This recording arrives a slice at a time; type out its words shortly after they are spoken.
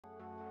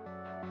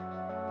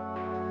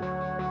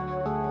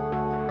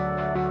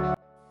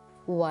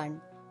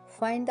1.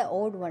 Find the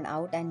odd one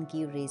out and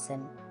give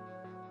reason.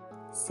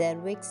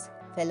 Cervix,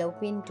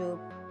 fallopian tube,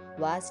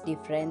 vas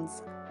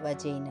deferens,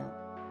 vagina.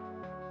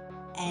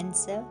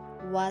 Answer: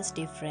 vas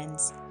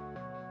deferens.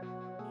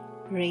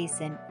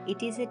 Reason: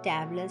 it is a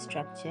tabular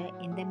structure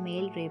in the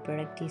male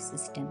reproductive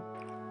system.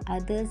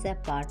 Others are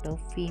part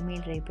of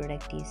female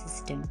reproductive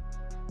system.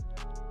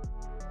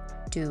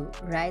 2.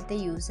 Write the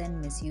use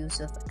and misuse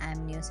of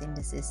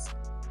amniocentesis.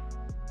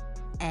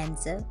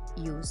 Answer: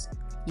 use.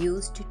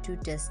 Used to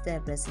test the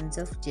presence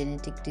of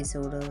genetic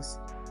disorders.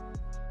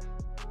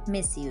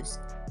 Misuse: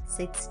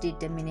 sex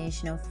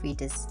determination of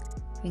fetus.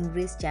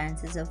 Increased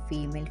chances of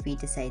female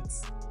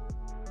feticides.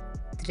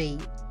 3.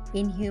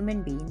 In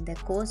human being, the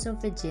cause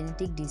of a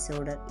genetic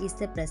disorder is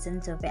the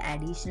presence of an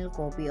additional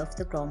copy of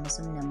the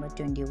chromosome number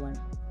 21.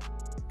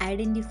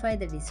 Identify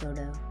the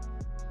disorder.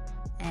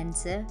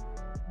 Answer: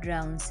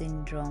 Brown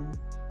syndrome.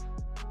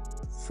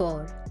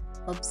 4.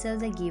 Observe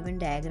the given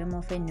diagram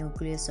of a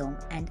nucleosome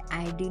and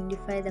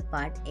identify the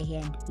part A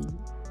and B.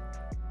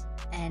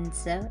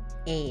 Answer: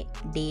 A.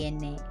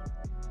 DNA.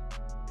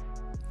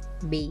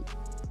 B.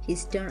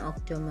 Histone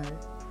octamer.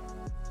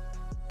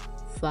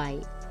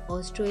 5.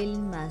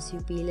 Australian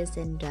marsupials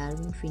and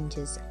Darwin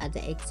finches are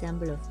the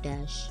example of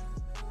dash.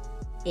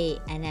 A.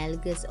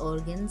 Analogous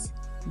organs.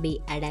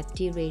 B.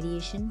 Adaptive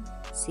radiation.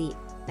 C.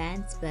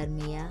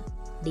 Panspermia.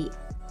 D.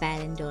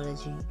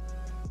 Paleontology.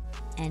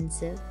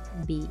 Answer: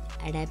 B.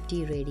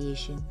 Adaptive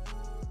radiation.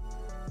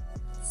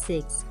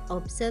 6.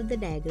 Observe the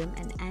diagram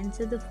and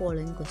answer the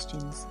following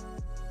questions.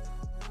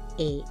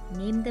 A.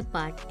 Name the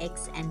part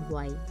X and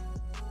Y.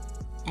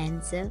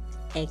 Answer: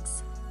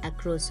 X.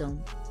 Acrosome.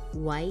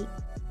 Y.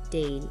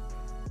 Tail.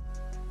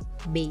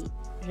 B.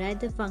 Write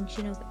the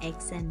function of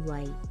X and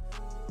Y.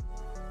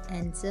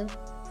 Answer: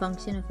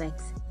 function of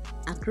X.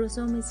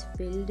 Acrosome is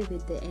filled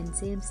with the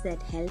enzymes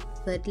that help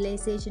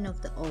fertilization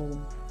of the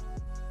ovum.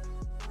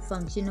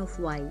 Function of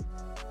Y.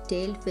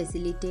 Tail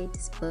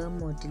facilitates sperm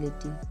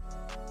motility.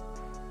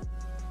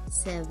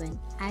 7.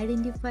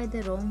 Identify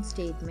the wrong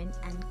statement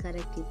and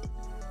correct it.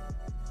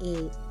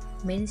 A.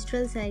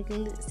 Menstrual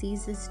cycle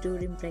ceases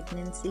during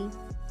pregnancy.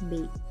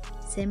 B.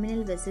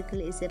 Seminal vesicle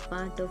is a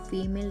part of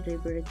female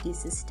reproductive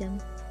system.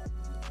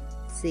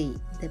 C.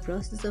 The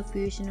process of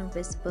fusion of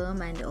a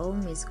sperm and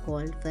ovum is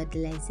called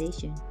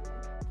fertilization.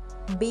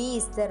 B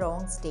is the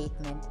wrong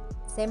statement.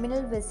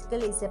 Seminal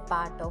vesicle is a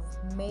part of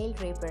male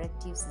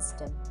reproductive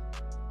system.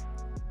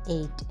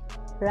 8.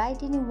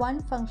 Write any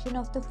one function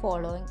of the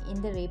following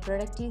in the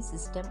reproductive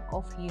system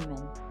of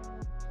human.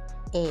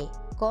 A.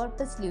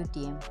 Corpus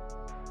luteum.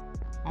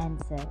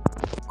 Answer: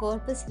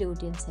 corpus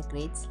luteum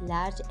secretes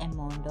large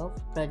amount of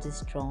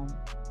progesterone.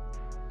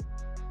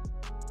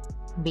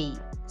 B.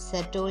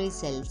 Sertoli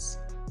cells.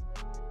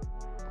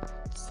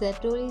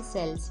 Sertoli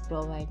cells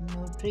provide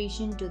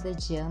nutrition to the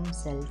germ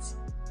cells.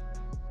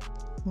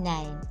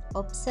 9.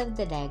 Observe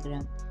the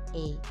diagram.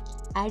 A.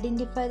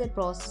 Identify the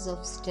process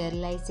of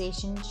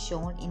sterilization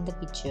shown in the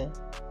picture.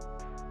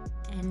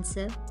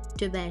 Answer: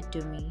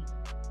 tubaectomy.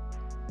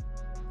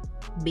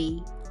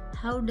 B.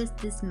 How does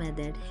this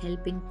method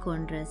help in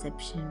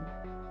contraception?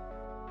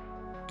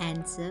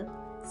 Answer: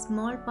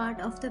 small part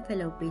of the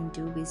fallopian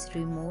tube is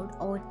removed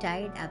or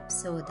tied up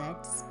so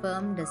that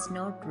sperm does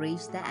not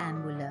reach the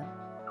ampulla.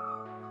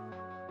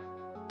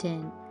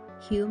 10.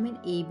 Human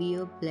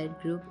ABO blood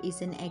group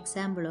is an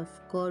example of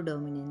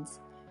codominance.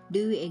 Do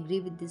you agree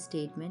with this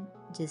statement?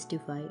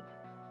 Justify.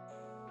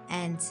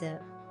 Answer: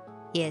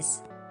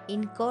 yes.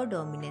 In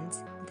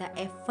codominance, the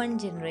F1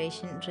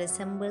 generation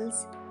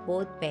resembles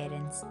both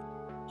parents.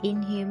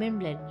 In human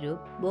blood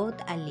group, both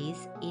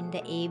alleles in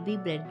the AB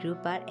blood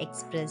group are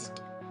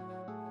expressed.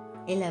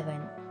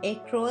 11. A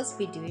cross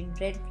between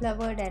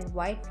red-flowered and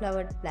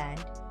white-flowered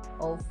plant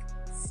of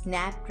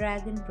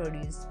snapdragon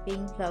produced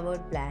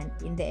pink-flowered plant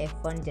in the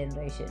F1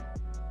 generation.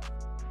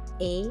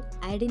 A.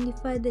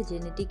 Identify the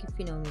genetic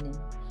phenomenon.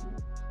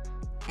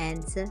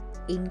 Answer: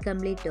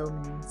 incomplete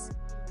dominance.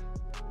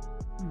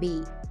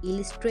 B.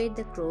 Illustrate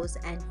the cross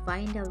and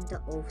find out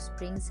the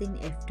offsprings in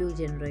F2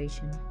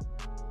 generation.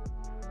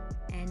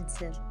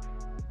 Answer: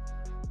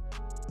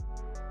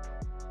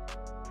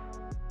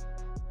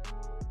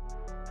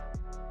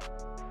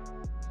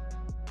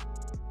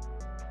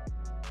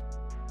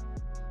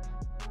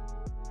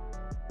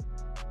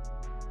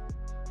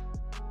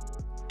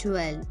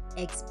 (12)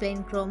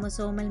 Explain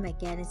chromosomal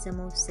mechanism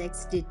of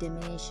sex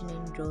determination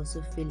in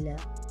Drosophila.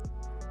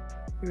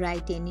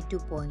 Write any 2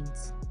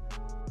 points.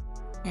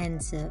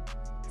 Answer: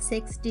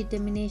 sex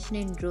determination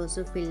in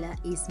Drosophila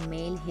is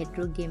male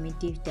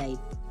heterogametive type.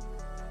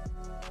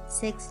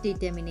 Sex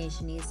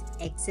determination is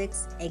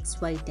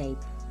XXXY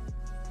type.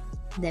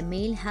 The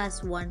male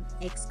has one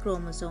X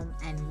chromosome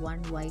and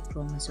one Y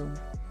chromosome.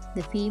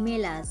 The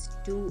female has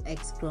 2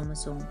 X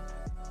chromosomes.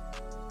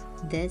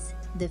 Thus,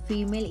 the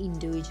female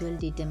individual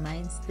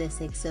determines the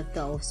sex of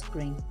the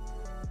offspring.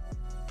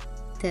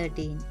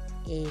 13.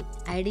 A.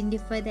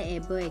 Identify the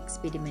above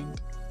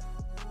experiment.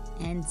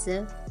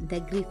 Answer: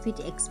 the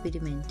Griffith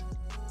experiment.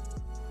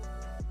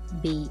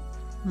 B.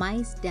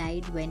 Mice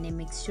died when a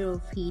mixture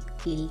of heat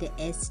killed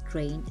S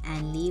strain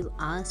and leave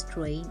R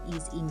strain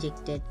is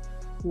injected.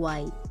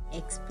 Why?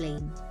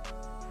 Explain.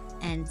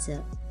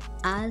 Answer.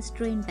 R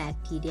strain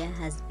bacteria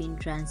has been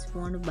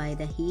transformed by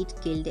the heat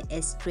killed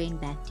S strain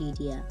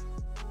bacteria.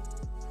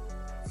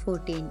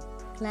 14.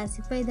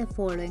 Classify the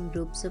following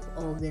groups of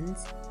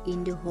organs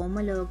into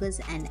homologous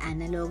and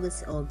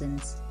analogous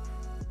organs.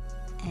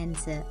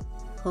 Answer.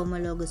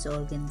 Homologous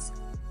organs.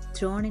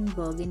 Thrown in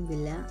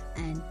bougainvillea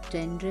and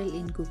tendril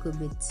in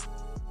cucurbits.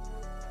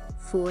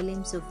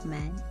 Forelimbs of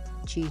man,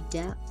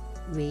 cheetah,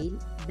 whale,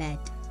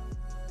 bat.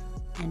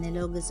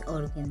 Analogous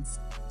organs.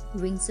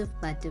 Wings of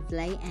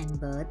butterfly and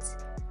birds,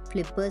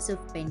 flippers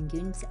of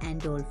penguins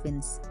and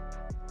dolphins.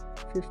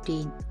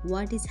 15.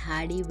 What is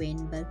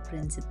Hardy-Weinberg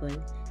principle?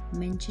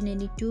 Mention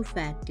any two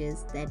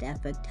factors that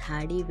affect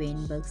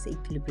Hardy-Weinberg's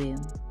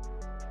equilibrium.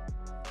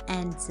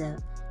 Answer.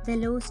 The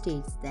law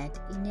states that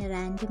in a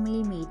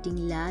randomly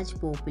mating large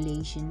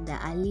population, the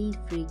allele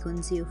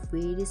frequency of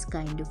various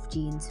kinds of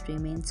genes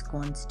remains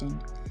constant,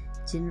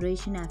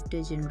 generation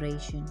after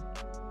generation.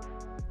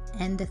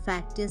 And the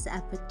factors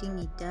affecting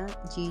it are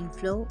gene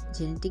flow,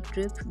 genetic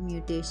drift,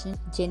 mutation,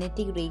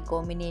 genetic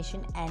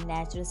recombination, and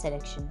natural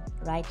selection.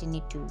 Write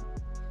any two.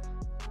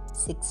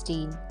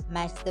 16.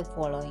 Match the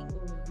following.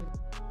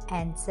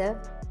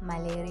 Answer.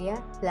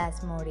 Malaria,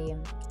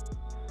 Plasmodium.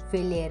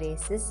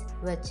 Filariasis,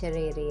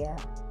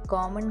 Vaccaria.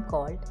 Common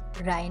cold,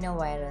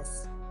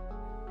 rhinovirus.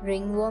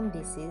 Ringworm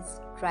disease,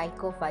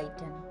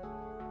 Trichophyton.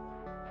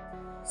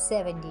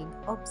 17.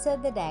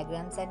 Observe the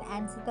diagrams and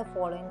answer the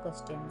following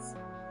questions.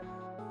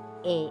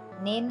 A.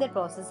 Name the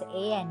process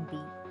A and B.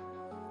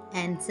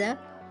 Answer.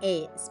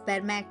 A.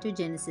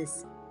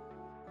 Spermatogenesis.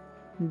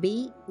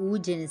 B.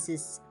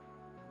 Oogenesis.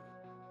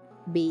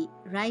 B.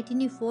 Write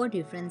any four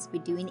difference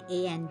between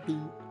A and B.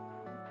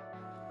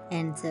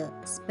 Answer.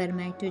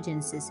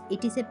 Spermatogenesis.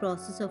 It is a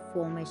process of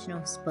formation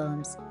of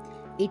sperms.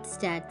 It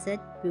starts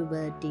at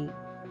puberty.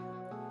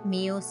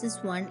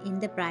 Meiosis 1 in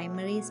the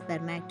primary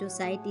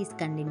spermatocyte is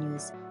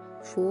continuous.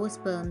 4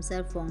 sperms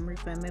are formed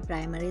from a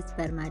primary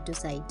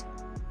spermatocyte.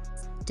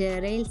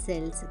 Sterile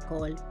cells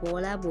called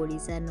polar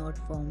bodies are not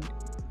formed.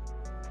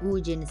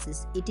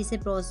 Oogenesis. It is a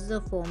process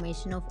of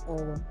formation of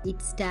ovum.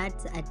 It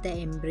starts at the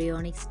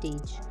embryonic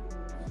stage.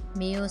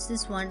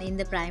 Meiosis 1 in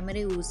the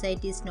primary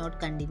oocyte is not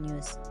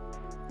continuous.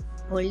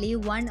 Only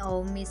one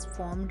ovum is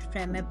formed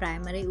from a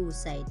primary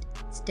oocyte.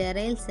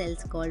 Sterile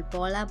cells called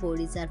polar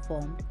bodies are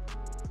formed.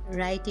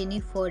 Write any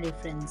four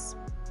difference.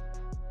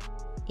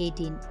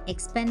 18.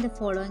 Expand the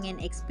following and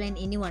explain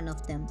any one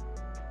of them.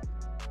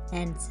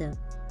 Answer.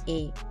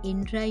 A.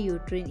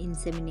 Intrauterine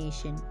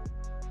insemination.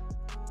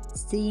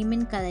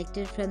 Semen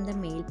collected from the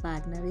male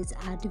partner is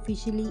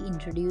artificially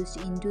introduced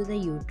into the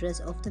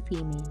uterus of the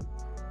female.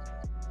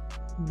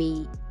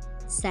 B.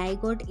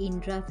 Zygote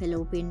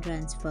intrafallopian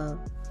transfer.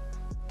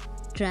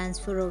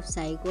 Transfer of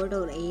zygote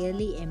or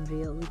early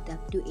embryo with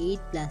up to 8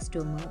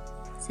 blastoma.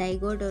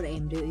 Zygote or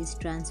embryo is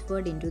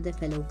transferred into the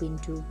fallopian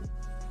tube.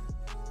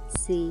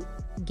 C.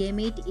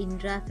 Gamete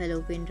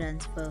intrafallopian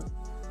transfer.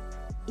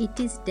 It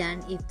is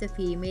done if the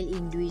female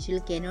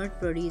individual cannot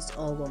produce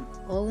ovum.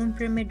 Ovum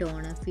from a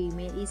donor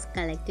female is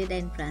collected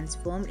and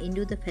transformed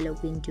into the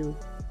fallopian tube.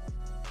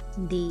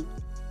 D.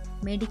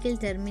 Medical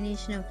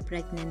termination of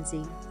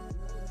pregnancy.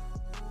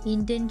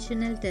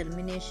 Intentional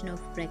termination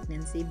of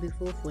pregnancy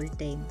before full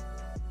time.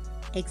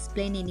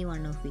 Explain any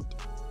one of it.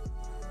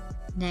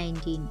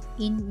 19.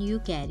 In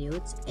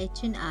eukaryotes,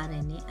 H and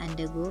RNA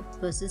undergo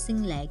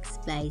processing like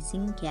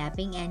splicing,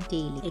 capping and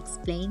tailing.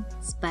 Explain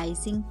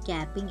splicing,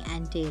 capping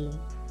and tailing.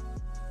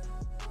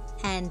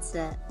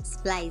 Answer.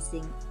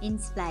 Splicing. In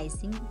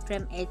splicing,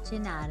 from H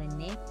and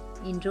RNA,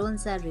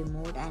 introns are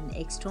removed and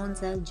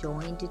extrons are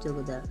joined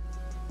together.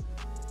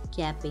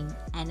 Capping.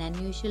 An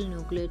unusual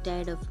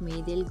nucleotide of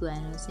methyl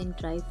guanosine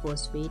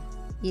triphosphate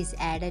is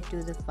added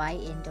to the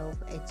 5' end of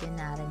H and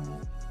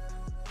RNA.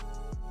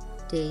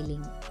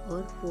 Tailing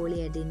or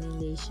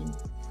polyadenylation.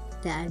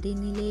 The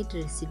adenylate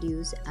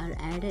residues are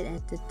added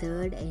at the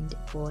 3rd end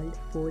called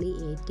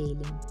poly-A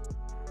tailing.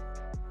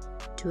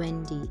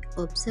 20.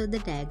 Observe the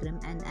diagram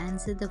and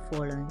answer the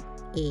following.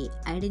 A.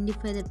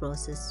 Identify the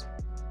process.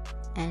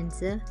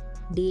 Answer.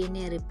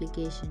 DNA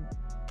replication.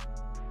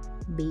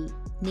 B.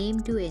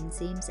 Name two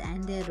enzymes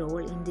and their role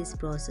in this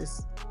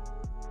process.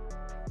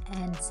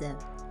 Answer.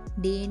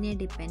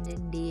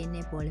 DNA-dependent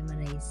DNA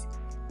polymerase,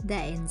 the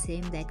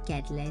enzyme that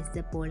catalyzes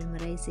the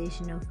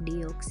polymerization of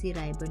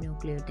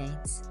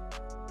deoxyribonucleotides.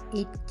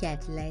 It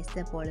catalyzes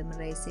the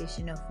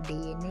polymerization of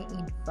DNA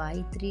in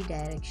 5'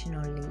 direction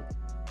only.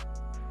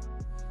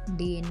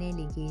 DNA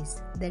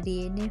ligase. The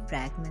DNA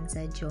fragments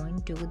are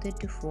joined together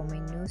to form a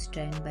new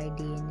strand by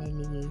DNA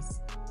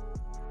ligase.